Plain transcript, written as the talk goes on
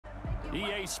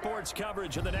EA Sports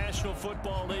coverage of the National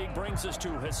Football League brings us to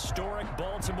historic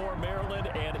Baltimore, Maryland,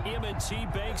 and M&T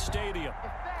Bank Stadium.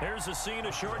 Here's a scene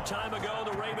a short time ago.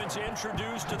 The Ravens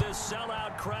introduced to this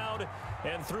sellout crowd,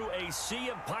 and through a sea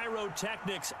of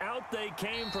pyrotechnics, out they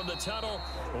came from the tunnel.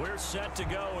 We're set to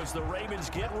go as the Ravens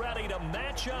get ready to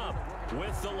match up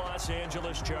with the Los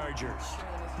Angeles Chargers.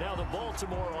 Now the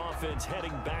Baltimore offense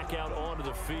heading back out onto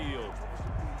the field.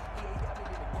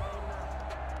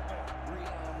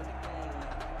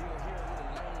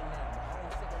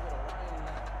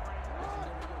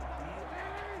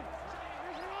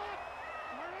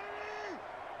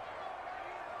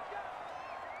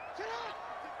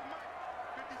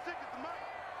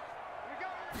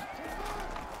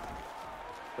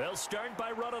 They'll start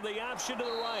by running the option to the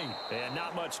right. And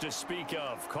not much to speak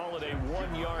of. Call it a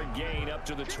 1-yard gain up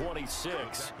to the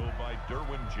 26. By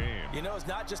Derwin James. You know, it's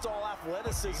not just all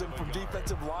athleticism from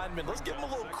defensive linemen. Let's give them a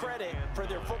little credit for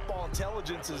their football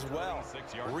intelligence as well.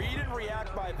 Read and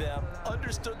react by them,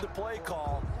 understood the play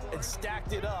call, and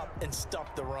stacked it up and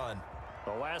stuffed the run.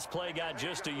 The last play got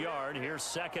just a yard. Here's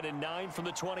 2nd and 9 from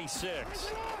the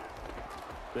 26.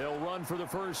 They'll run for the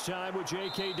first time with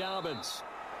J.K. Dobbins.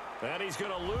 And he's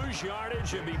going to lose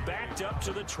yardage and be backed up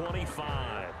to the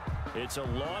 25. It's a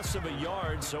loss of a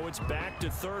yard, so it's back to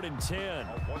 3rd and 10.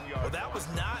 Well, that was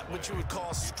not what you would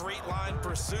call straight line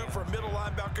pursuit for a middle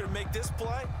linebacker to make this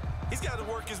play. He's got to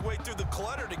work his way through the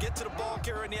clutter to get to the ball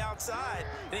carrier on the outside,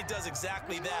 and he does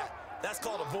exactly that. That's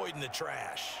called avoiding the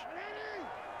trash.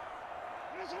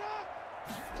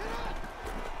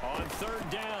 On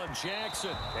 3rd down,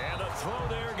 Jackson. And the throw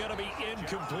there going to be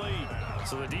incomplete.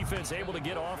 So the defense able to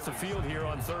get off the field here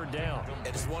on 3rd down.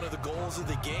 It's one of the goals of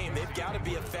the game. They've got to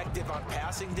be effective on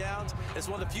passing downs. It's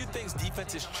one of the few things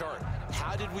defenses chart.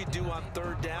 How did we do on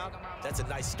 3rd down? That's a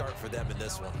nice start for them in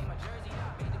this one.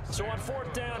 So on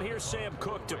 4th down, here's Sam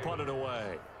Cook to punt it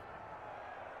away.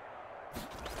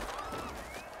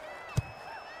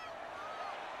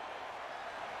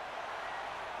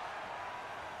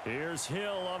 Here's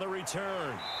Hill on the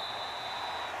return.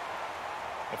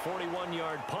 A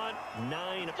 41-yard punt,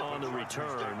 9 on the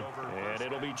return. And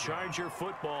it'll be Charger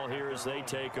football here as they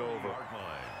take over.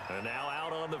 And now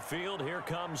out on the field, here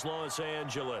comes Los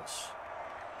Angeles.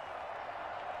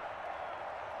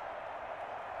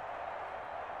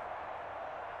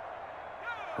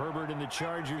 Herbert and the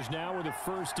Chargers now with a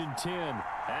 1st and 10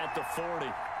 at the 40.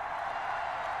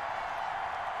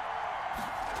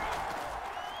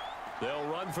 They'll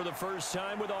run for the first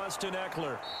time with Austin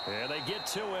Eckler. And they get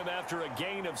to him after a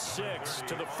gain of 6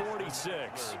 to the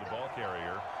 46. The ball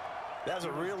carrier. That's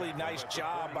a really nice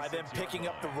job by them picking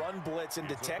up the run blitz and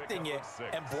detecting it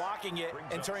and blocking it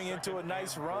and turning it into a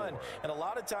nice run. And a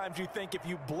lot of times you think if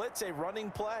you blitz a running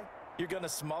play, you're going to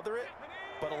smother it.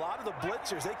 But a lot of the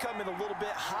blitzers, they come in a little bit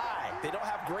high. They don't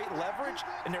have great leverage,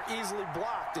 and they're easily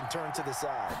blocked and turned to the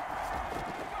side.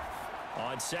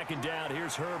 On 2nd down,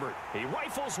 here's Herbert. He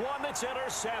rifles one that's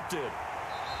intercepted.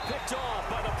 Picked off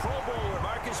by the Pro Bowler,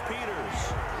 Marcus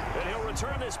Peters. And he'll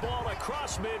return this ball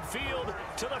across midfield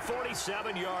to the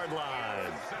 47-yard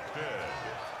line.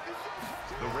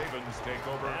 The Ravens take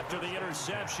over. After the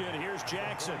interception, here's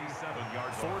Jackson.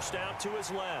 Forced out to his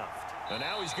left. And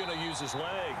now he's going to use his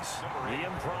legs. The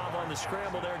improv on the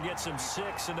scramble there gets him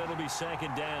 6, and it'll be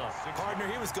 2nd down. Partner,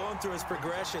 he was going through his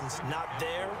progressions. Not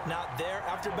there, not there.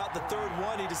 After about the 3rd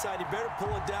one, he decided he better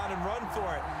pull it down and run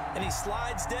for it. And he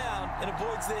slides down and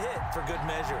avoids the hit for good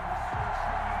measure.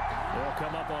 They'll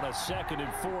come up on a 2nd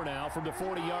and 4 now from the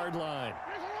 40-yard line.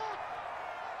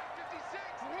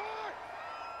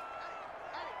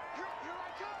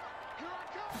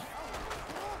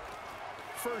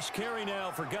 First carry now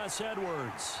for Gus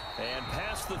Edwards. And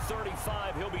past the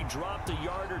 35, he'll be dropped a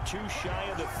yard or 2 shy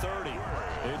of the 30.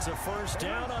 It's a 1st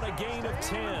down on a gain of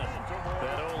 10.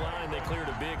 That O-line, they cleared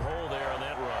a big hole there on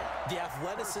that run. The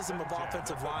athleticism of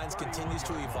offensive lines continues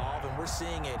to evolve, and we're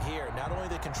seeing it here. Not only are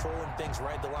they controlling things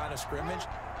right at the line of scrimmage,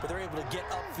 but they're able to get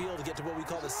upfield to get to what we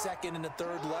call the 2nd and the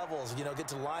 3rd levels. You know, get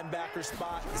to the linebacker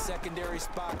spot, the secondary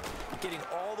spot, getting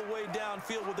all the way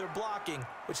downfield with their blocking,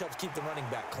 which helps keep the running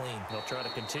back clean. They'll try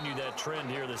to continue that trend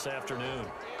here this afternoon.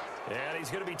 And he's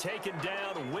going to be taken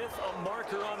down with a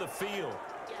marker on the field.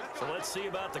 So let's see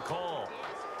about the call.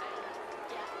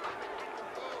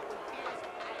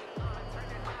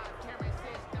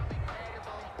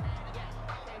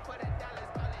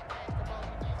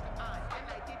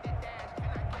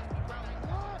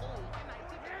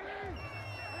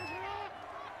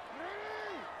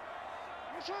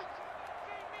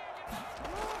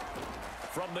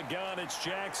 From the gun, it's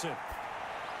Jackson.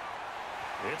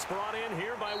 It's brought in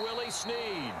here by Willie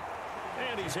Snead.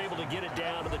 And he's able to get it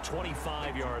down to the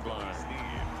 25-yard line.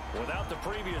 Without the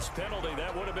previous penalty,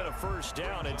 that would have been a first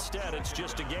down. Instead, it's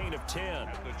just a gain of 10.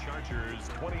 At the Chargers'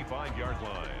 25-yard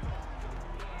line.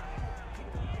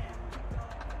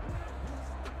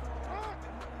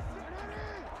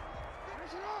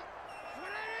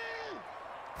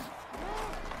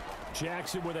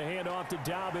 Jackson with a handoff to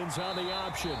Dobbins on the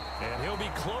option. And he'll be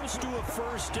close to a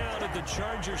first down at the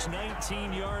Chargers'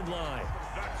 19-yard line.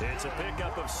 It's a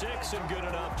pickup of 6 and good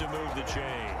enough to move the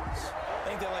chains. I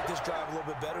think they like this drive a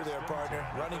little bit better there, partner.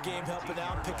 Running game helping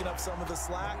out, picking up some of the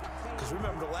slack. Because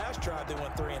remember, the last drive, they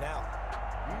went 3 and out.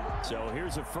 So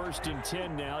here's a 1st and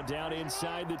 10 now, down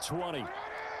inside the 20.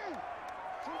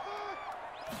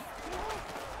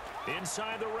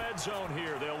 Inside the red zone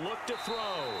here, they'll look to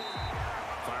throw.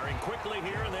 Firing quickly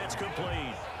here, and that's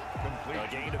complete. A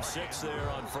gain of 6 there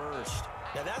on first.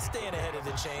 Now that's staying ahead of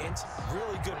the chains.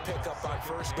 Really good pickup on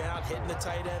first down, hitting the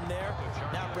tight end there.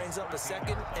 Now brings up a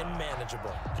 2nd and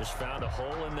manageable. Just found a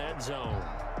hole in that zone.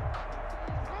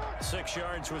 6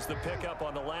 yards was the pickup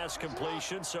on the last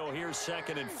completion, so here's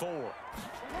 2nd and 4.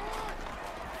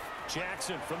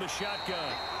 Jackson from the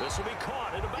shotgun. This will be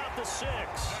caught at about the 6.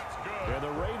 And the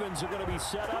Ravens are going to be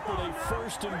set up with a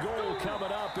 1st and goal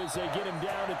coming up as they get him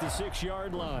down at the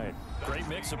 6-yard line. Great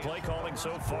mix of play calling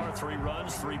so far. 3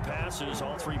 runs, 3 passes.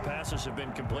 All 3 passes have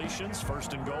been completions.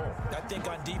 1st and goal. I think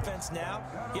on defense now,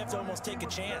 you have to almost take a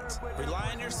chance.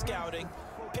 Rely on your scouting.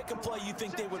 Pick a play you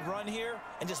think they would run here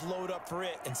and just load up for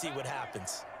it and see what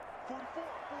happens.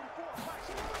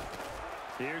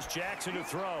 Here's Jackson to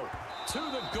throw. To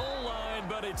the goal line,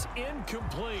 but it's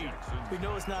incomplete. We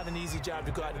know it's not an easy job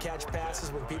to go out and catch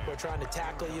passes when people are trying to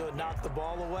tackle you and knock the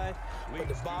ball away. But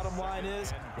the bottom line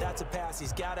is, that's a pass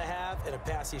he's got to have and a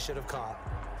pass he should have caught.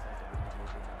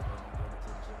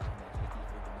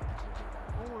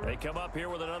 They come up here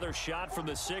with another shot from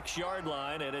the 6-yard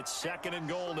line, and it's 2nd and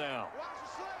goal now.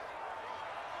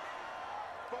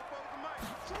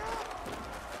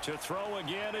 To throw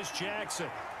again is Jackson.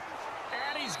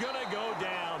 And he's going to go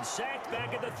down. Sacked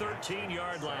back at the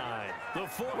 13-yard line. The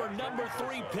former number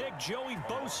 3 pick, Joey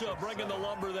Bosa, bringing the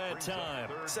lumber that time.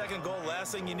 2nd goal,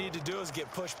 last thing you need to do is get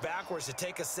pushed backwards to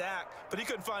take a sack. But he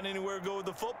couldn't find anywhere to go with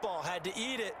the football. Had to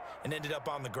eat it and ended up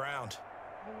on the ground.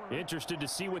 Interested to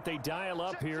see what they dial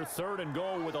up here. 3rd and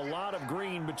goal with a lot of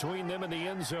green between them and the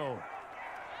end zone.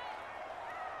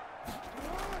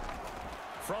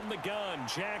 From the gun,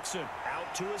 Jackson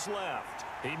out to his left.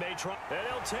 He may try, and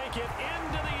he'll take it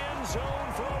into the end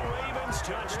zone for a Ravens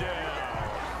touchdown.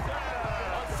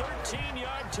 A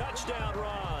 13-yard touchdown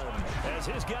run as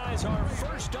his guys are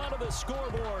first onto the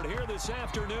scoreboard here this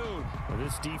afternoon. Well,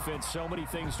 this defense, so many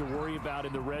things to worry about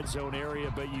in the red zone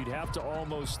area, but you'd have to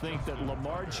almost think that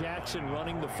Lamar Jackson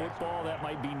running the football, that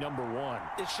might be number 1.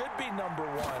 It should be number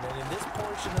 1, and in this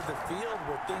portion of the field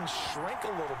where things shrink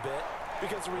a little bit,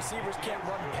 because the receivers can't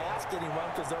run past anyone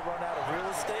because they'll run out of real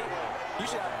estate. You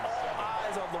should have all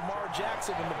eyes on Lamar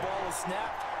Jackson when the ball is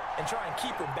snapped and try and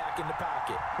keep him back in the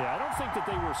pocket. Yeah, I don't think that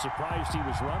they were surprised he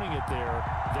was running it there.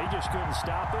 They just couldn't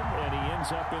stop him, and he ends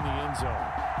up in the end zone.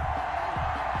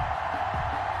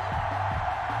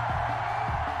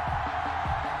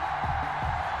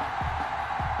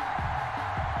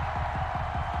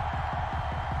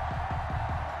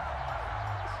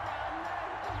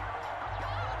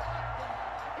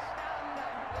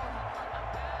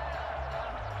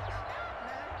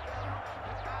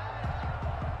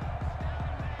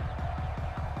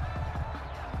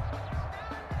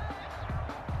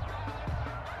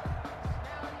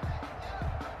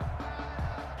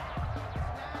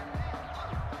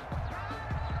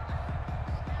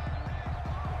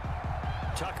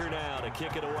 Tucker now to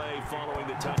kick it away following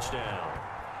the touchdown.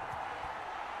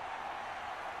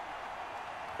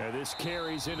 And this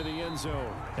carries into the end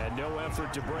zone. And no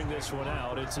effort to bring this one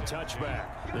out. It's a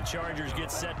touchback. The Chargers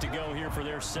get set to go here for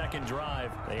their 2nd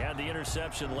drive. They had the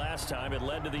interception last time. It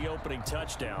led to the opening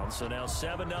touchdown. So now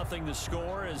 7-0 the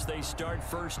score as they start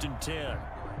 1st and 10.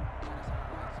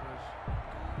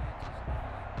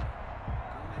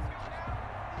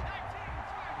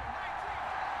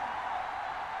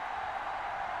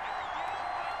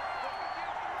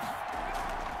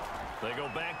 They go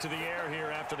back to the air here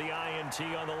after the INT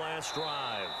on the last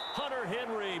drive. Hunter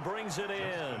Henry brings it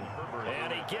in.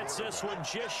 And he gets this one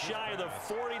just shy of the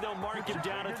 40. They'll mark him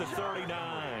down at the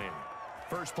 39.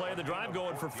 First play of the drive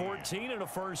going for 14 and a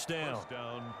first down. First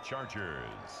down, Chargers.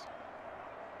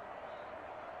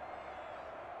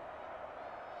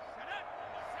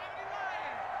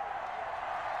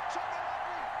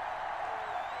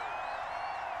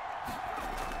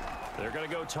 They're going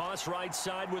to go toss right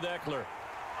side with Eckler.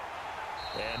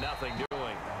 And nothing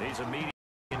doing. He's immediately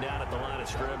down at the line of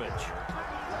scrimmage.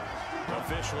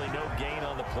 Officially no gain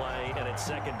on the play, and it's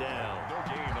second down. No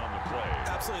gain on the play.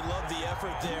 Absolutely love the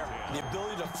effort there. The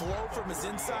ability to flow from his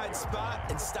inside spot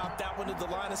and stop that one at the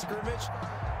line of scrimmage.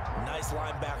 Nice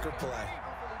linebacker play.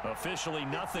 Officially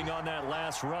nothing on that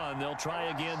last run. They'll try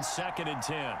again, second and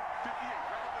 10.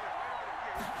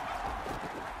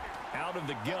 Out of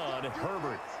the gun,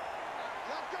 Herbert.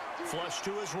 Flush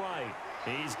to his right.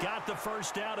 He's got the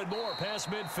first down and more past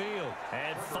midfield.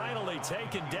 And finally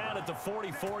taken down at the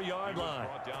 44-yard line.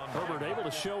 Herbert able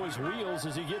to show his wheels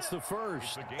as he gets the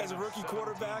first. As a rookie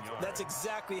quarterback, that's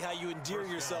exactly how you endear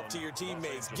yourself to your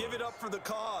teammates. Give it up for the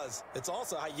cause. It's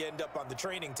also how you end up on the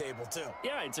training table, too.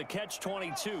 Yeah, it's a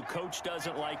catch-22. Coach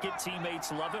doesn't like it.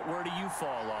 Teammates love it. Where do you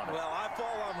fall on it? Well, I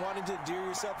fall on wanting to endear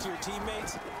yourself to your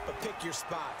teammates, but pick your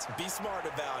spots. Be smart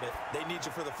about it. They need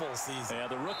you for the full season. Yeah,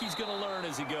 the rookie's going to learn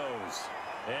as he goes.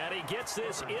 And he gets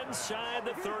this inside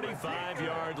the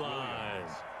 35-yard line.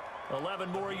 11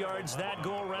 more yards that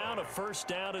go around, a first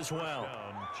down as well.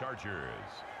 Chargers.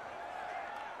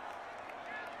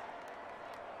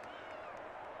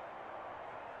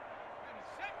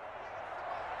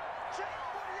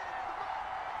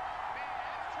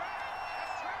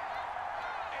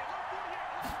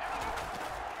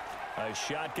 A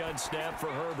shotgun snap for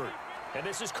Herbert. And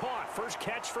this is caught. First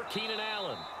catch for Keenan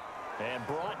Allen. And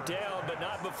brought down, but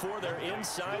not before they're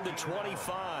inside the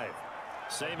 25.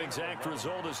 Same exact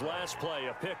result as last play,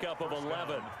 a pickup of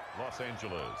 11. Los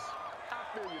Angeles.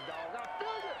 I feel you, dog. I feel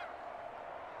you.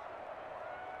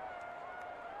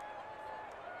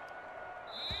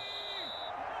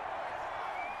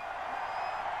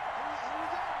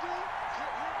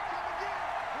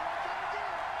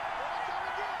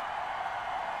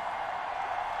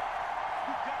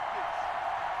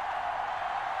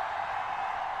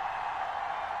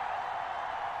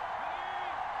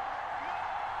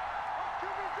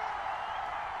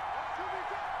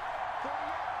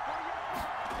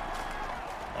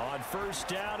 On first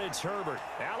down, it's Herbert.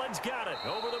 Allen's got it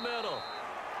over the middle.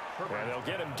 And they'll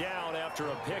get him down after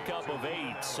a pickup of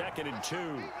 8. Second and 2.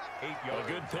 A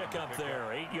good pickup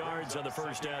there. 8 yards on the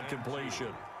first down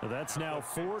completion. That's now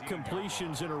 4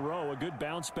 completions in a row. A good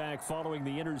bounce back following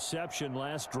the interception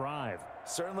last drive.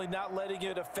 Certainly not letting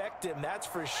it affect him, that's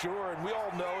for sure. And we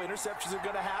all know interceptions are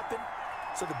going to happen.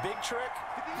 So the big trick,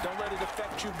 don't let it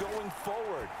affect you going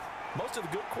forward. Most of the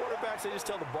good quarterbacks, they just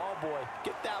tell the ball boy,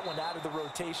 get that one out of the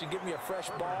rotation, give me a fresh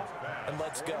ball, and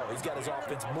let's go. He's got his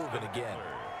offense moving again.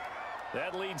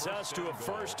 That leads us to a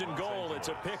first and goal. It's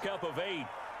a pickup of 8.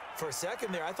 For a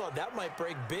second there, I thought that might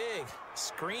break big.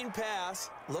 Screen pass,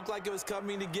 looked like it was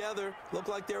coming together, looked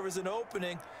like there was an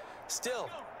opening. Still,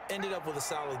 ended up with a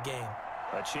solid game.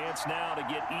 A chance now to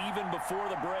get even before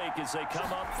the break as they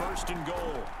come up first and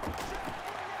goal.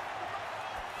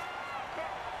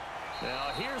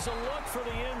 Now, here's a look for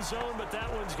the end zone, but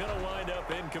that one's going to wind up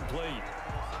incomplete.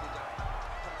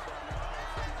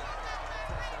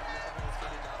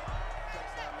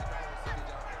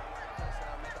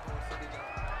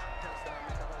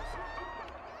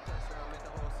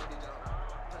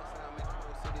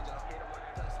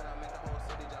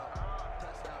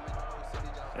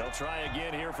 They'll try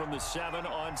again here from the 7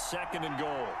 on second and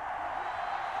goal.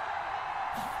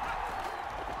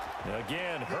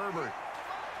 Again, Herbert.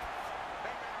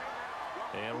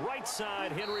 And right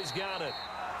side, Henry's got it.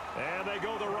 And they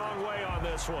go the wrong way on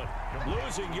this one.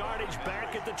 Losing yardage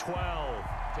back at the 12.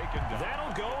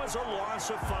 That'll go as a loss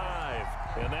of 5.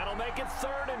 And that'll make it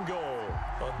third and goal.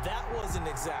 Well, that wasn't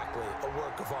exactly a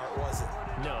work of art, was it?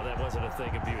 No, that wasn't a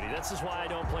thing of beauty. That's just why I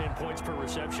don't play in points per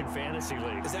reception fantasy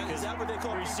league. Is that what they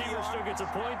call receiver PPR? still gets a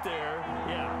point there.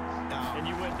 Yeah. No. And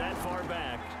you went that far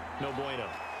back. No bueno.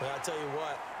 Well, I'll tell you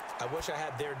what. I wish I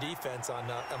had their defense on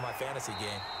my fantasy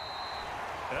game.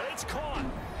 It's caught.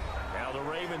 Now the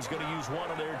Ravens going to use one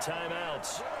of their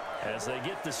timeouts as they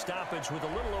get the stoppage with a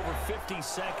little over 50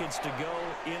 seconds to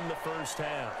go in the first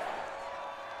half.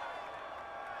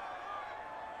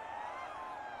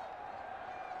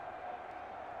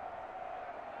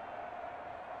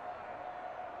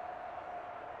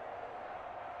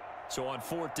 So on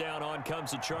fourth down, on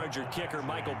comes the Charger kicker,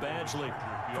 Michael Badgley.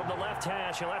 From the left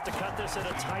hash, he'll have to cut this at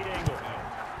a tight angle.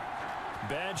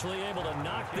 Badgley able to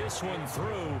knock this one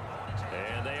through.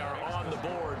 And they are on the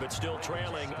board, but still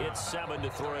trailing. It's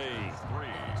 7-3.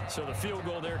 So the field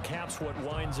goal there caps what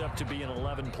winds up to be an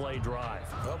 11-play drive.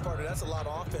 Well, partner, that's a lot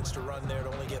of offense to run there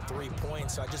to only get 3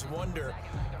 points. I just wonder,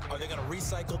 are they going to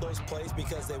recycle those plays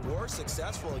because they were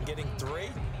successful in getting 3?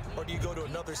 Or do you go to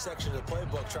another section of the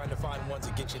playbook trying to find ones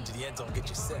that get you into the end zone, get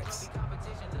you 6?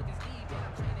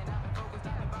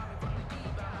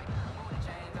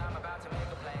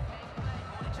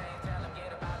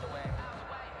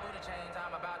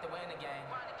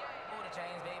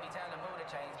 change, baby. Time to move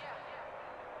the chains.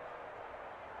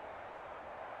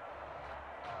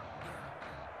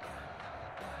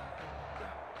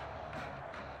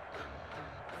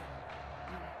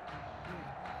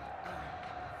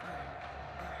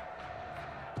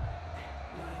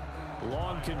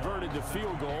 Long converted to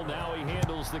field goal. Now he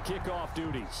handles the kickoff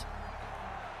duties.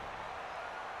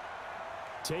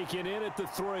 Taken in at the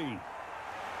 3.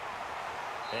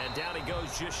 And down he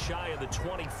goes just shy of the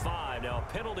 25. Now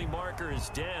a penalty marker is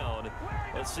down.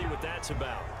 Let's see what that's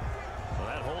about. Well,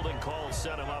 that holding call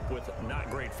set him up with not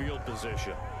great field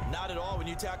position. Not at all when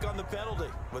you tack on the penalty.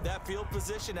 With that field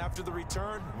position after the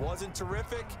return wasn't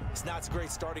terrific. It's not a great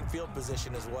starting field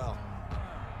position as well.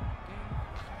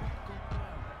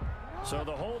 So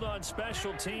the hold on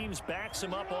special teams backs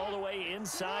him up all the way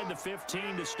inside the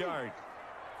 15 to start.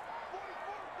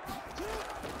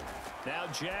 Now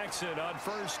Jackson on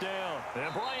first down.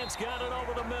 And Bryant's got it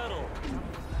over the middle.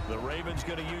 The Ravens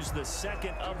going to use the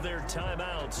second of their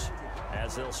timeouts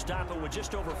as they'll stop it with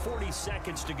just over 40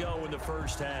 seconds to go in the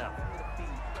first half.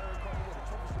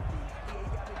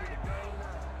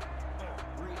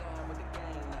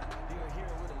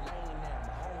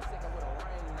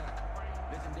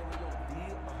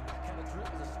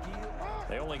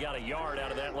 They only got a yard out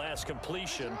of that last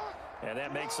completion, and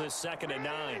that makes this 2nd and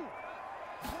 9.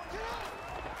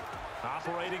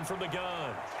 Operating from the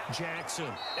gun, Jackson.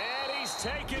 And he's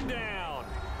taken down.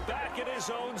 Back at his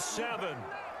own 7.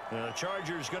 The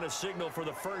Chargers going to signal for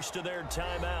the first of their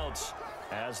timeouts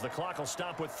as the clock will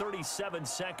stop with 37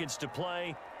 seconds to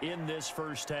play in this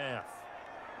first half.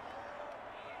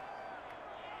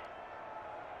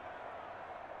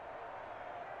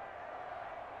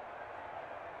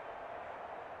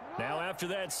 Now after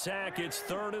that sack, it's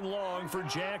 3rd and long for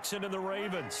Jackson and the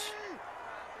Ravens.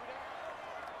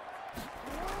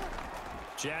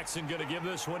 Jackson going to give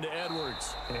this one to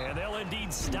Edwards. And they'll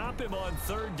indeed stop him on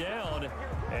 3rd down.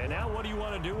 And now what do you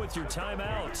want to do with your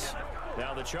timeouts?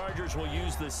 Now the Chargers will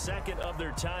use the second of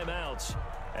their timeouts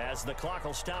as the clock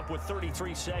will stop with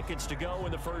 33 seconds to go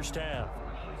in the first half.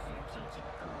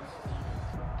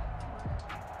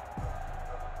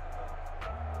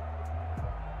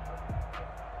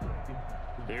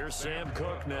 Here's Sam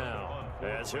Cook now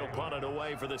as he'll punt it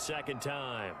away for the 2nd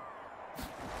time.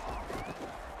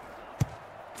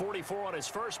 44 on his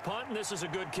first punt, and this is a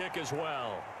good kick as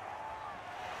well.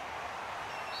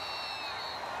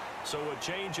 So a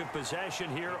change of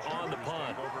possession here on the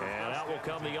punt. And out will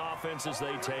come the offense as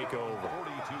they take over.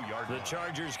 The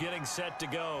Chargers getting set to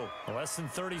go. Less than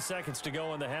 30 seconds to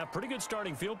go in the half. Pretty good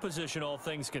starting field position, all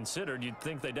things considered. You'd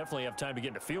think they definitely have time to get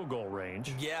into field goal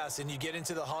range. Yes, and you get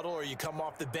into the huddle or you come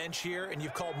off the bench here and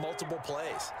you've called multiple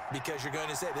plays because you're going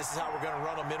to say, this is how we're going to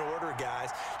run them in order,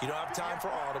 guys. You don't have time for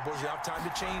audibles. You don't have time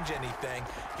to change anything.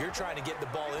 You're trying to get the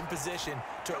ball in position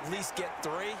to at least get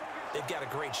 3. They've got a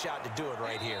great shot to do it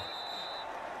right here.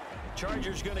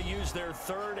 Chargers going to use their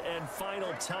 3rd and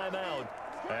final timeout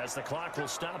as the clock will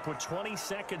stop with 20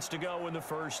 seconds to go in the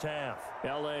first half.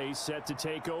 L.A. set to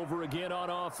take over again on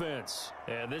offense.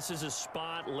 And this is a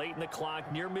spot late in the clock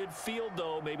near midfield,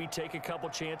 though. Maybe take a couple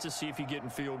chances, see if you get in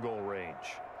field goal range.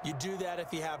 You do that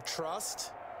if you have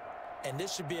trust. And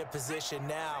this should be a position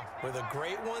now where the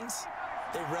great ones,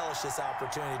 they relish this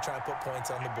opportunity to try and put points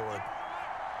on the board.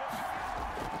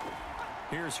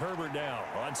 Here's Herbert now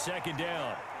on 2nd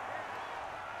down.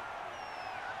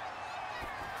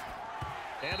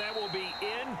 And that will be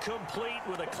incomplete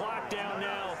with a clock down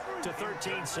now to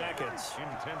 13 seconds.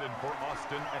 Intended for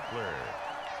Austin Eckler.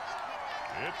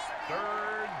 It's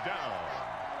 3rd down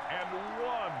and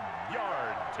 1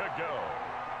 yard to go.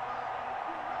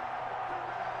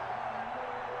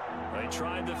 They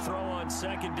tried to throw on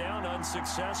 2nd down,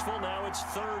 unsuccessful. Now it's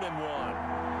 3rd and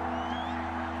 1.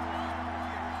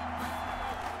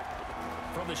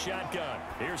 From the shotgun,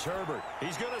 here's Herbert.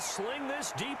 He's going to sling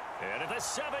this deep. And at the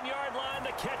 7-yard line,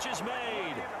 the catch is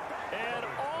made. And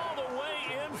all the way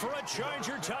in for a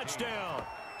Charger touchdown.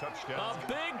 A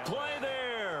big play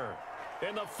there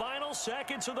in the final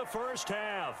seconds of the first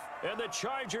half. And the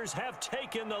Chargers have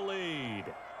taken the lead.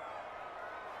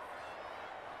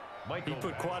 He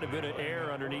put quite a bit of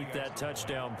air underneath that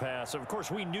touchdown pass. Of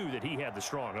course, we knew that he had the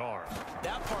strong arm.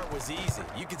 That part was easy.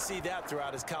 You could see that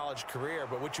throughout his college career.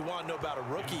 But what you want to know about a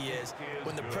rookie is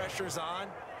when the pressure's on,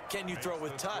 can you throw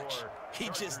with touch? He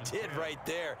just did right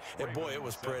there. And, boy, it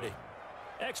was pretty.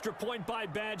 Extra point by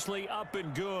Badgley, up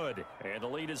and good. And the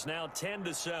lead is now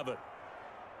 10-7.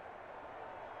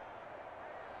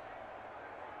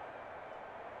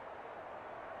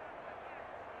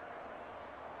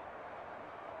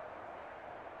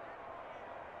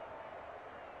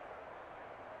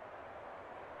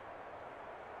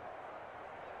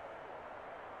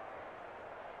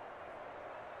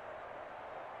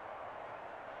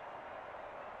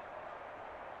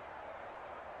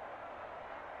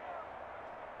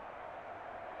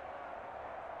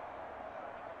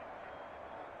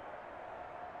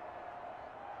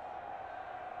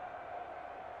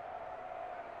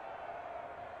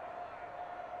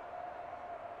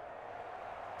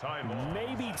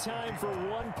 Maybe time for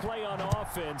one play on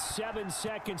offense. 7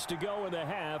 seconds to go in the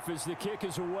half as the kick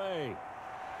is away.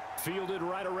 Fielded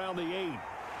right around the 8.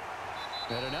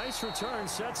 And a nice return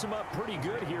sets him up pretty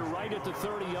good here right at the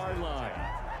 30-yard line.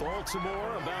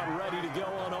 Baltimore about ready to go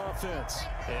on offense.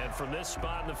 And from this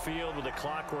spot in the field with the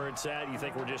clock where it's at, you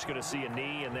think we're just going to see a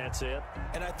knee and that's it?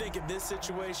 And I think in this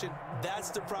situation, that's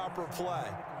the proper play.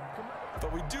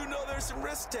 But we do know there's some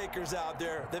risk takers out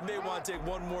there that may want to take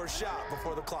one more shot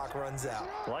before the clock runs out.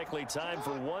 Likely time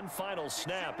for one final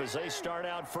snap as they start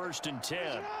out 1st and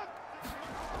 10.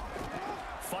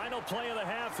 Final play of the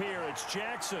half here. It's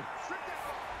Jackson.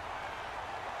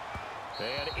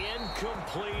 And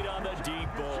incomplete on the deep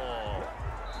ball.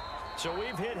 So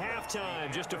we've hit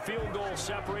halftime. Just a field goal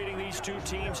separating these two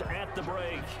teams at the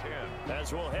break.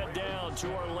 As we'll head down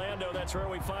to Orlando, that's where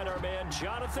we find our man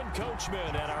Jonathan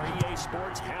Coachman at our EA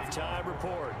Sports Halftime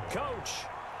Report. Coach.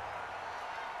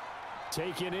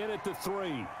 Taken in at the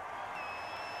 3.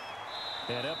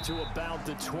 And up to about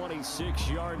the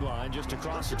 26-yard line, just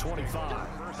across the 25.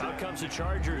 Out comes the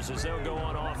Chargers as they'll go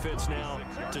on offense now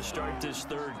to start this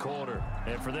 3rd quarter.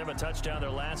 And for them, a touchdown their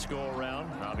last go-around.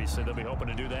 Obviously, they'll be hoping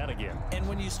to do that again. And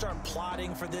when you start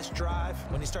plotting for this drive,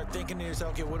 when you start thinking to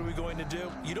yourself, okay, what are we going to do?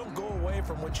 You don't go away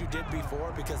from what you did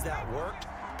before because that worked,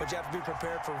 but you have to be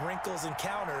prepared for wrinkles and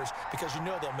counters because you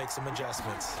know they'll make some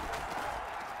adjustments.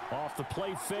 Off the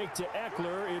play fake to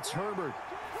Eckler, it's Herbert.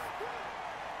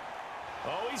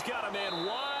 Oh, he's got a man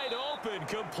wide open,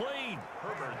 complete.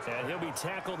 And he'll be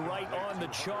tackled right on the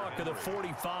chalk of the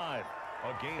 45.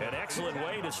 An excellent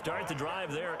way to start the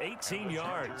drive there, 18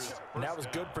 yards. And that was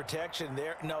good protection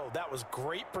there. No, that was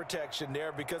great protection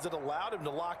there because it allowed him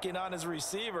to lock in on his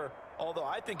receiver, although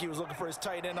I think he was looking for his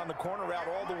tight end on the corner route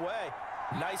all the way.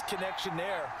 Nice connection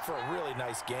there for a really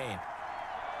nice gain.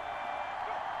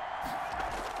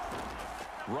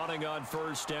 Running on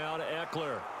 1st down,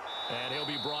 Eckler. And he'll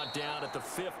be brought down at the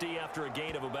 50 after a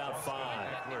gain of about 5.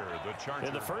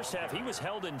 In the first half, he was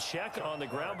held in check on the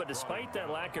ground, but despite that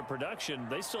lack of production,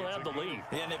 they still have the lead.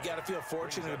 And they've got to feel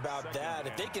fortunate about that.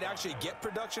 If they could actually get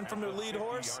production from their lead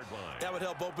horse, that would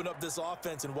help open up this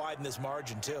offense and widen this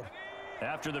margin too.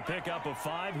 After the pickup of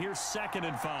 5, here's 2nd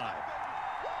and 5.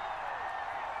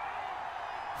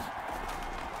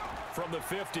 From the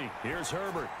 50, here's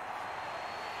Herbert.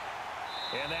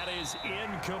 And that is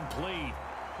incomplete.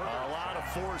 A lot of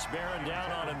force bearing down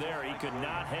on him there. He could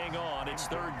not hang on. It's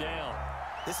 3rd down.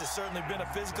 This has certainly been a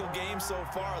physical game so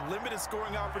far. Limited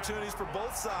scoring opportunities for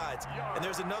both sides. And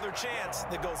there's another chance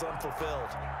that goes unfulfilled.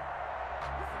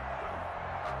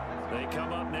 They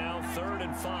come up now 3rd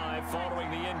and 5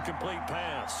 following the incomplete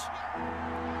pass.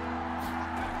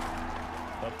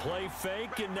 A play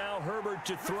fake, and now Herbert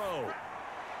to throw.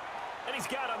 And he's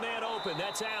got a man open.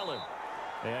 That's Allen.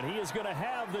 And he is going to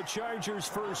have the Chargers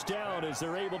 1st down as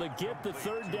they're able to get the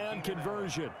 3rd down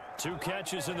conversion. 2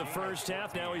 catches in the first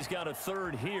half. Now he's got a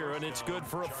 3rd here, and it's good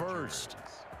for a 1st.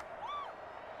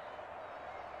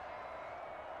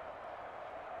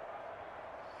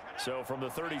 So from the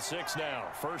 36 now,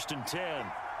 1st and 10.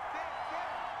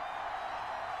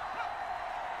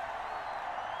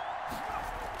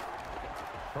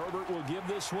 Herbert will give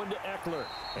this one to Eckler.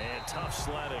 And tough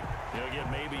sledding. He'll get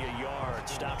maybe a yard.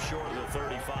 Stop short of the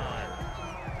 35.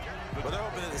 Well, they're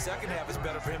hoping that the second half is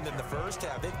better for him than the first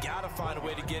half. They've got to find a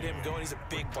way to get him going. He's a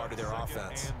big part of their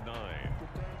offense.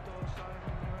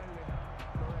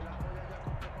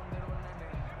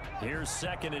 Here's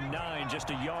 2nd and 9.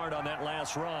 Just a yard on that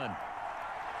last run.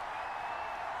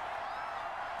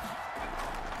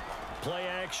 Play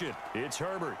action. It's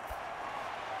Herbert.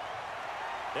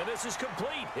 And this is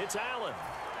complete. It's Allen.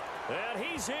 And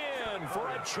he's in for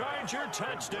a Charger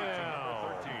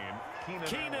touchdown.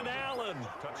 Keenan Allen,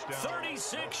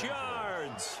 36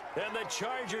 yards. And the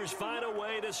Chargers find a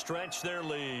way to stretch their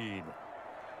lead.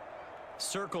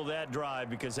 Circle that drive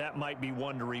because that might be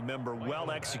one to remember. Well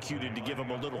executed to give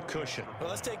them a little cushion. Well,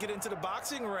 let's take it into the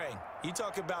boxing ring. You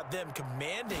talk about them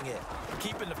commanding it,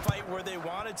 keeping the fight where they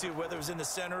wanted to, whether it was in the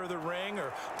center of the ring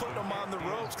or putting them on the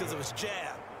ropes because it was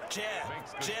jab, jab,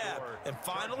 jab. And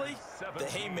finally, the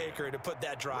haymaker to put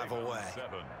that drive away.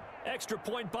 Extra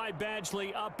point by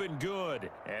Badgley, up and good.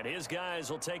 And his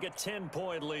guys will take a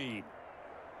 10-point lead.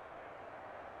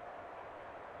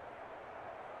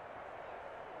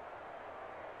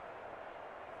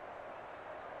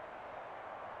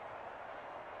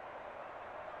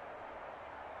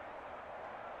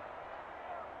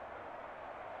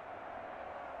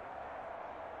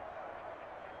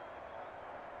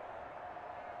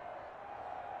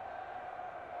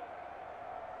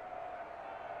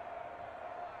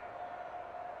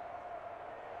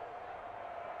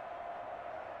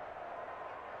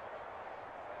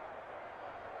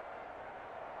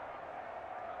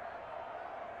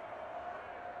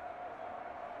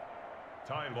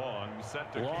 Ty Long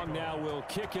set to Long now will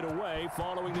kick it away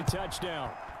following the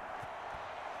touchdown.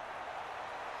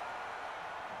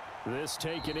 This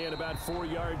taken in about 4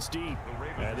 yards deep.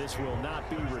 And this will not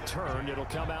be returned. It'll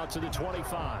come out to the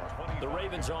 25. The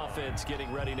Ravens offense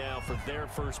getting ready now for their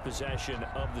first possession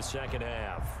of the second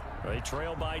half. They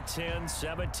trail by 10,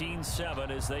 17-7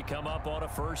 as they come up on a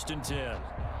 1st and 10.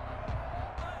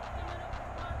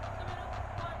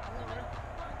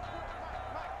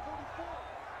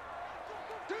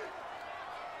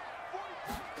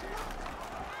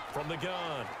 From the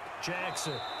gun,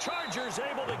 Jackson. Chargers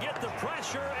able to get the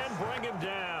pressure and bring him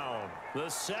down. The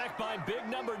sack by big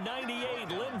number 98,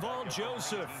 Linval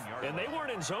Joseph. And they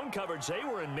weren't in zone coverage, they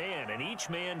were in man, and each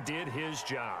man did his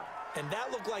job. And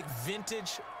that looked like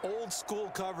vintage, old-school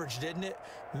coverage, didn't it?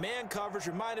 Man coverage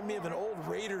reminded me of an old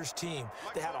Raiders team.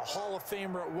 They had a Hall of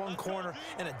Famer at one corner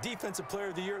and a Defensive Player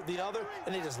of the Year at the other,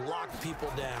 and they just locked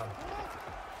people down.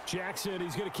 Jackson,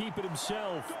 he's going to keep it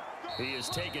himself. He is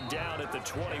taken down at the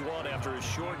 21 after a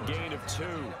short gain of 2.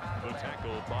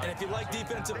 And if you like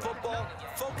defensive football,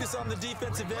 focus on the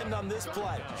defensive end on this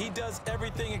play. He does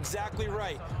everything exactly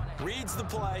right. Reads the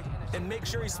play and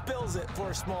makes sure he spills it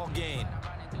for a small gain.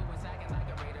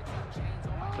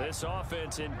 This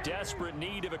offense in desperate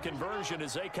need of a conversion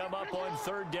as they come up on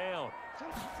 3rd down.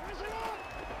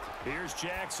 Here's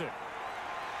Jackson.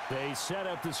 They set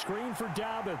up the screen for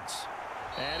Dobbins.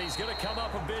 And he's going to come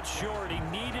up a bit short. He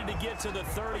needed to get to the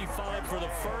 35 for the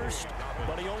first,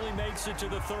 but he only makes it to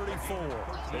the 34.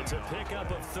 It's a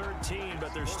pickup of 13,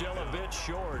 but they're still a bit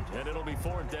short, and it'll be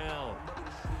 4th down.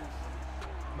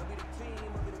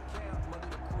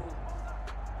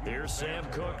 Here's Sam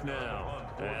Cook now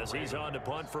as he's on to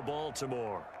punt for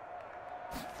Baltimore.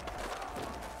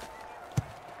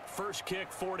 First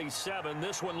kick, 47.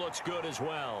 This one looks good as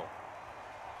well.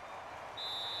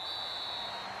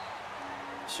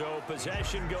 So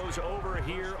possession goes over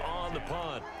here on the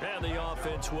punt. And the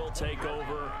offense will take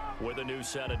over with a new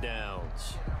set of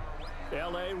downs.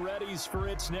 L.A. readies for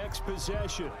its next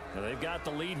possession. And they've got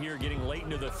the lead here getting late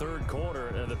into the 3rd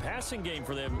quarter. The passing game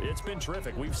for them, it's been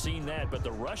terrific. We've seen that, but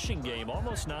the rushing game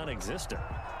almost non-existent.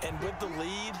 And with the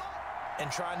lead and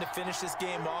trying to finish this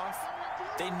game off,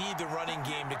 they need the running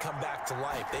game to come back to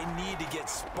life. They need to get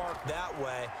sparked that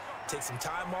way, take some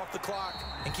time off the clock,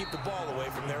 and keep the ball away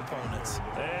from their opponents.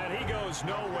 And he goes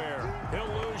nowhere.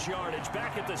 He'll lose yardage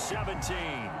back at the 17.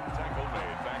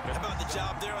 How about the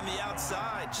job there on the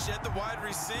outside? Shed the wide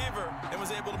receiver and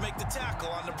was able to make the tackle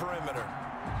on the perimeter.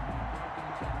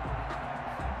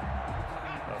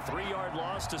 A 3-yard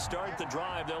loss to start the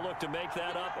drive. They'll look to make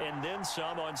that up and then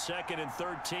some on 2nd and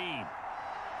 13.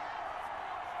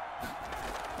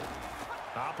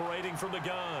 Operating from the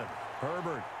gun,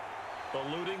 Herbert.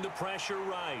 Eluding the pressure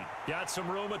right. Got some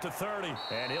room at the 30.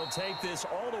 And he'll take this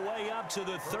all the way up to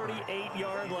the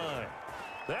 38-yard line.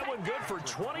 That one good for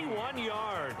 21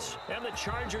 yards. And the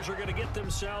Chargers are going to get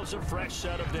themselves a fresh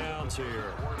set of downs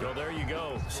here. So there you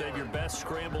go. Save your best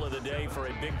scramble of the day for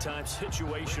a big-time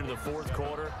situation in the 4th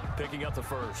quarter, picking up the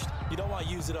 1st. You don't want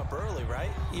to use it up early,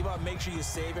 right? You want to make sure you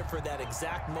save it for that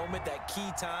exact moment, that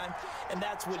key time. And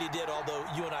that's what he did, although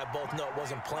you and I both know it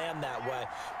wasn't planned that way.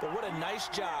 But what a nice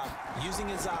job using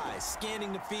his eyes,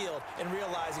 scanning the field, and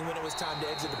realizing when it was time to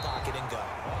exit the pocket and go.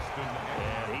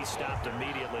 And he stopped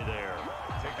immediately there.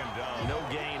 No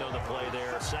gain on the play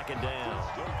there. 2nd down.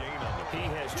 He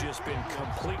has just been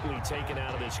completely taken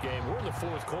out of this game. We're in the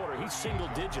 4th quarter. He's single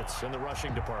digits in the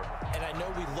rushing department. And I know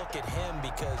we look at him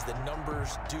because the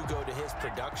numbers do go to his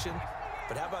production.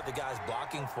 But how about the guys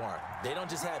blocking for him? They don't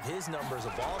just have his number as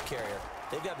a ball carrier.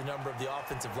 They've got the number of the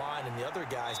offensive line and the other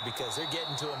guys because they're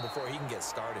getting to him before he can get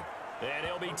started. And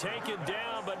he'll be taken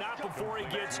down, but not before he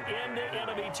gets into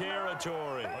enemy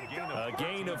territory. A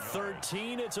gain of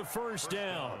 13. It's a 1st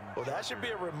down. Well, that should be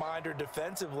a reminder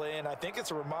defensively, and I think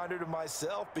it's a reminder to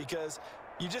myself because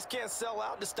you just can't sell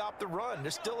out to stop the run.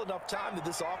 There's still enough time that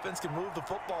this offense can move the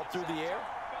football through the air,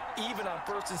 even on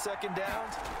 1st and 2nd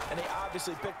downs, and they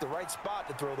obviously picked the right spot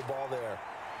to throw the ball there.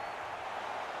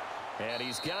 And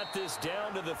he's got this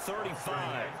down to the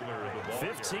 35.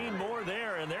 15 more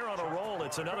there, and they're on a roll.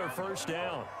 It's another 1st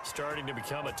down. Starting to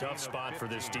become a tough spot for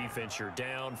this defense. You're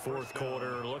down 4th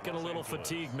quarter, looking a little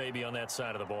fatigued maybe on that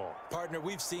side of the ball. Partner,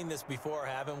 we've seen this before,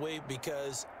 haven't we?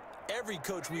 Because every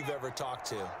coach we've ever talked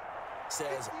to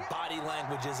says body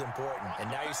language is important.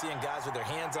 And now you're seeing guys with their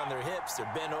hands on their hips,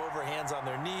 they're bent over, hands on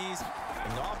their knees.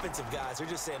 And the offensive guys are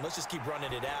just saying, let's just keep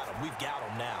running it at them. We've got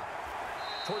them now.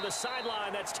 Toward the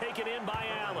sideline, that's taken in by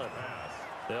Allen.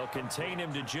 They'll contain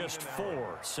him to just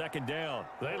 4. Second down.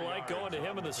 They like going to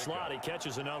him in the slot. He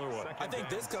catches another one. I think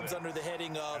this comes under the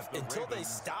heading of until they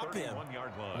stop him,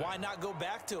 why not go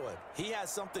back to it? He has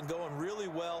something going really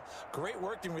well. Great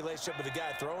working relationship with the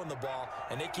guy throwing the ball,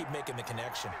 and they keep making the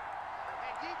connection.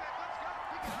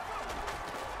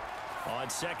 On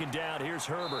second down, here's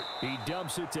Herbert. He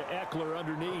dumps it to Eckler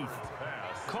underneath.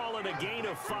 Call it a gain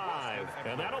of 5,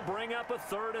 and that'll bring up a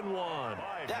 3rd and 1.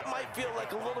 That might feel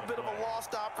like a little bit of a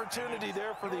lost opportunity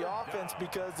there for the offense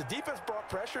because the defense brought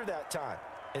pressure that time.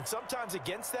 And sometimes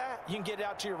against that, you can get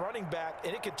out to your running back,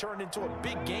 and it could turn into a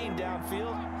big gain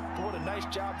downfield. But what a nice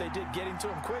job they did getting to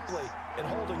him quickly and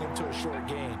holding him to a short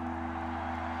gain.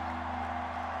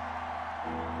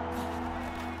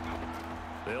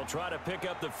 They'll try to pick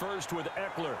up the first with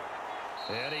Eckler.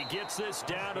 And he gets this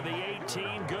down to the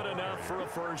 18, good enough for a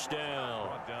first down.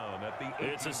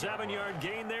 It's a 7-yard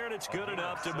gain there, and it's good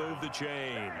enough to move the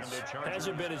chains.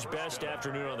 Hasn't been his best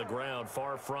afternoon on the ground,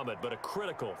 far from it, but a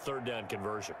critical 3rd down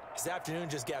conversion. His afternoon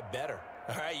just got better.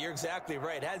 All right, you're exactly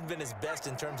right. It hasn't been his best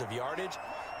in terms of yardage,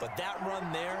 but that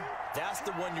run there, that's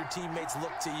the one your teammates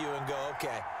look to you and go,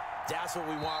 okay, that's what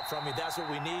we want from you. That's what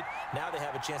we need. Now they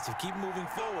have a chance to keep moving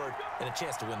forward and a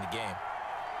chance to win the game.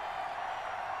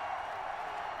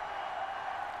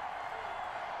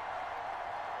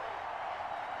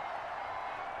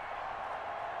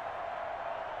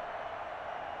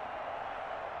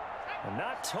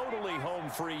 Not totally home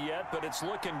free yet, but it's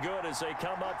looking good as they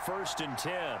come up 1st and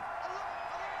 10.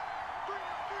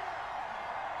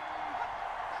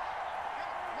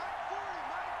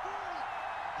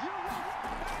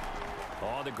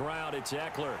 On the ground, it's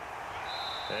Eckler.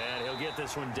 And he'll get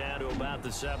this one down to about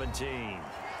the 17.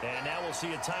 And now we'll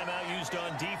see a timeout used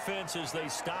on defense as they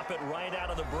stop it right out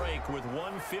of the break with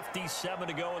 1:57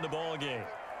 to go in the ball game.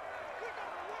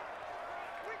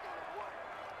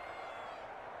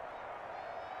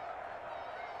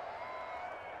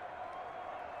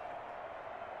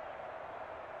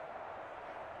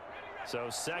 So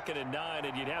 2nd and 9,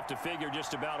 and you'd have to figure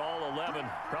just about all 11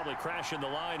 probably crashing the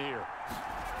line here.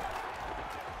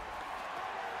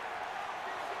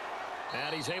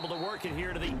 And he's able to work it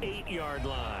here to the 8-yard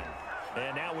line.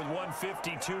 And now with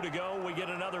 1:52 to go, we get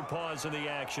another pause in the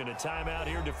action. A timeout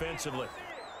here defensively.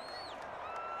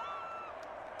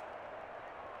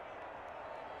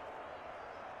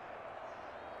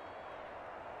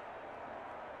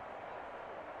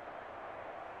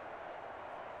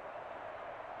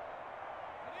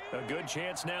 A good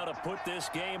chance now to put this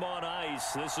game on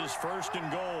ice. This is 1st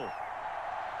and goal.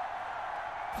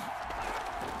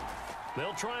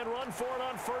 They'll try and run for it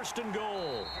on 1st and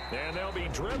goal. And they'll be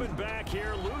driven back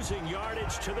here, losing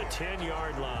yardage to the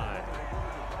 10-yard line.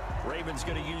 Ravens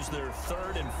going to use their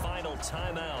 3rd and final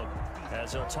timeout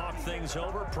as they'll talk things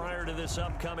over prior to this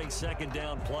upcoming 2nd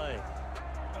down play.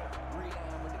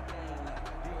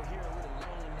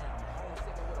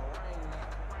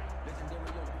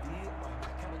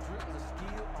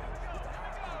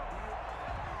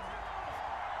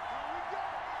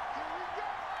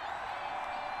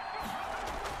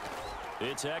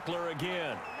 It's Eckler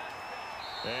again.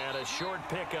 And a short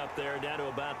pickup there down to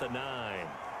about the 9.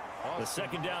 The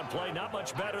 2nd down play, not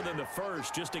much better than the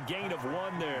first, just a gain of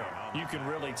 1 there. You can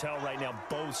really tell right now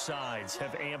both sides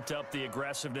have amped up the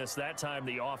aggressiveness. That time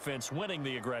the offense winning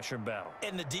the aggression battle.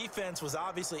 And the defense was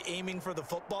obviously aiming for the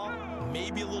football,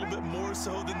 maybe a little bit more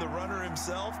so than the runner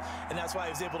himself, and that's why he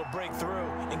was able to break through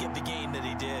and get the gain that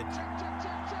he did.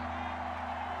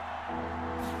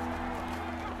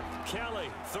 Kelly,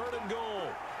 3rd and goal.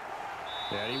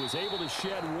 And he was able to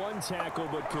shed 1 tackle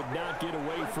but could not get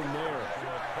away from there.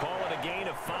 Call it a gain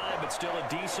of 5, but still a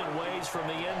decent ways from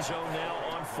the end zone now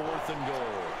on 4th and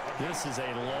goal. This is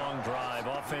a long drive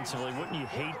offensively. Wouldn't you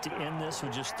hate to end this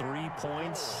with just 3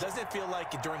 points? Doesn't it feel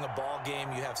like during a ball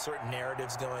game you have certain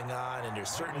narratives going on and there's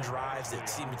certain drives that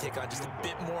seem to take on just a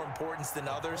bit more importance than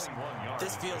others?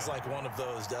 This feels like one of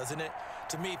those, doesn't it?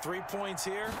 To me, 3 points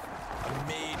here, a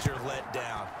major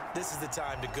letdown. This is the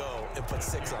time to go and put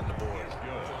 6 on the board.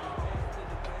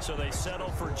 So they settle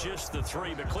for just the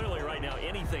 3, but clearly right now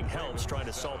anything helps trying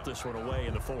to salt this one away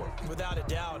in the 4th. Without a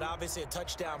doubt, obviously a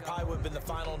touchdown probably would have been the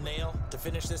final nail to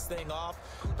finish this thing off,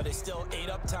 but they still ate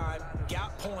up time,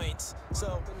 got points.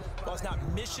 So while it's not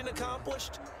mission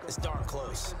accomplished, it's darn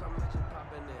close.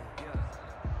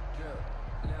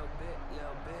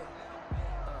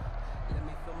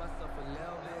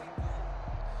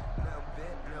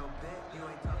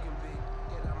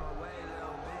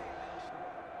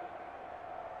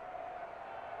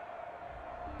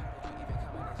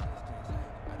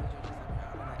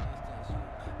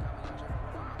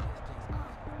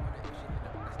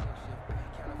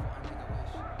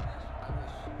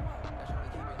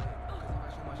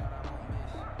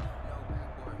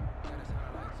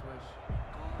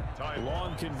 time.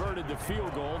 Long converted the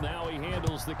field goal. Now he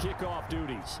handles the kickoff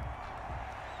duties.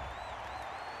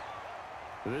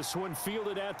 This one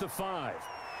fielded at the 5.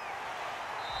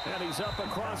 And he's up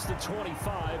across the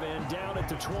 25 and down at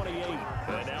the 28.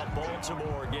 And now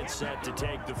Baltimore gets set to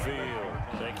take the field.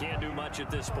 They can't do much at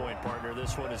this point, partner.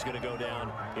 This one is going to go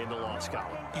down in the loss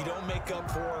column. You don't make up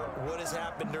for what has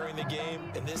happened during the game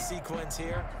in this sequence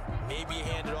here. Maybe you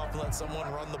hand it off and let someone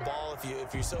run the ball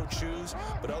if you so choose.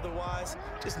 But otherwise,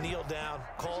 just kneel down,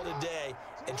 call it a day,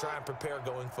 and try and prepare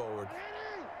going forward.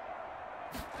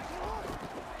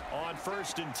 On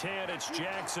 1st and 10, it's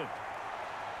Jackson.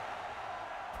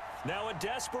 Now a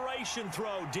desperation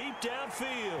throw deep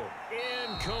downfield.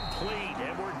 Incomplete.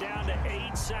 And we're down to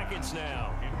 8 seconds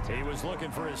now. He was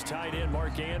looking for his tight end,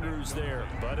 Mark Andrews, there.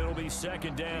 But it'll be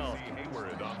 2nd down.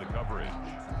 Hayward on the coverage.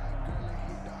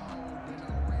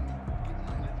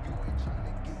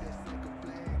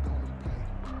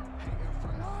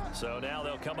 So now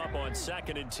they'll come up on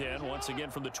 2nd and 10. Once again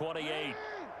from the 28.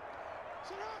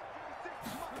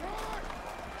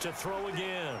 To throw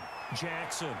again.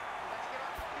 Jackson.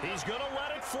 He's going to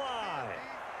let it fly.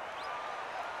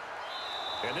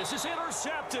 And this is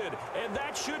intercepted, and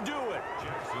that should do it.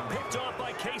 Picked off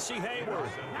by Casey Hayward.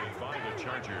 By the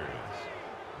Chargers.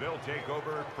 They'll take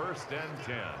over 1st and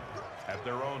 10 at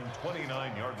their own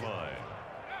 29-yard line.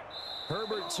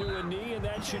 Herbert to a knee, and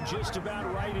that should just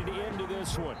about write it into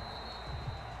this one.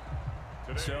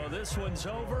 So this one's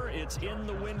over. It's in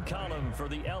the win column for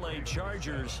the L.A.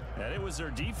 Chargers. And it was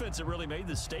their defense that really made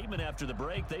the statement after the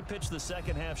break. They pitched the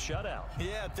second half shutout.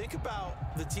 Yeah, think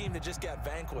about the team that just got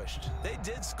vanquished. They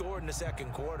did score in the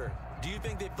 2nd quarter. Do you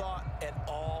think they thought at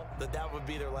all that that would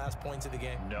be their last points of the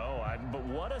game? No, but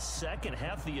what a second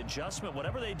half. The adjustment,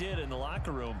 whatever they did in the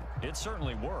locker room, it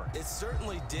certainly worked. It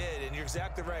certainly did, and you're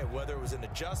exactly right. Whether it was an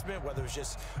adjustment, whether it was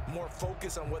just more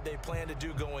focus on what they planned to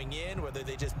do going in, whether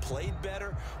they just played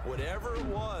better, whatever it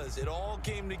was, it all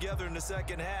came together in the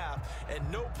second half,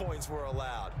 and no points were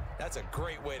allowed. That's a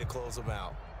great way to close them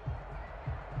out.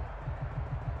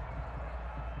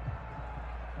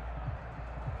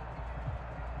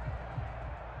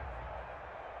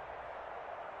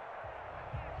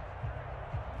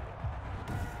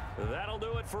 That'll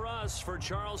do it for us. For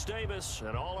Charles Davis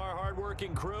and all our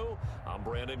hardworking crew, I'm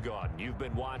Brandon Gaudin. You've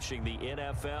been watching the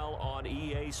NFL on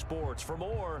EA Sports. For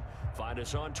more, find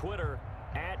us on Twitter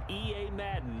at EA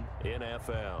Madden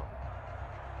NFL.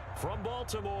 From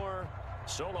Baltimore,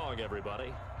 so long,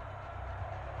 everybody.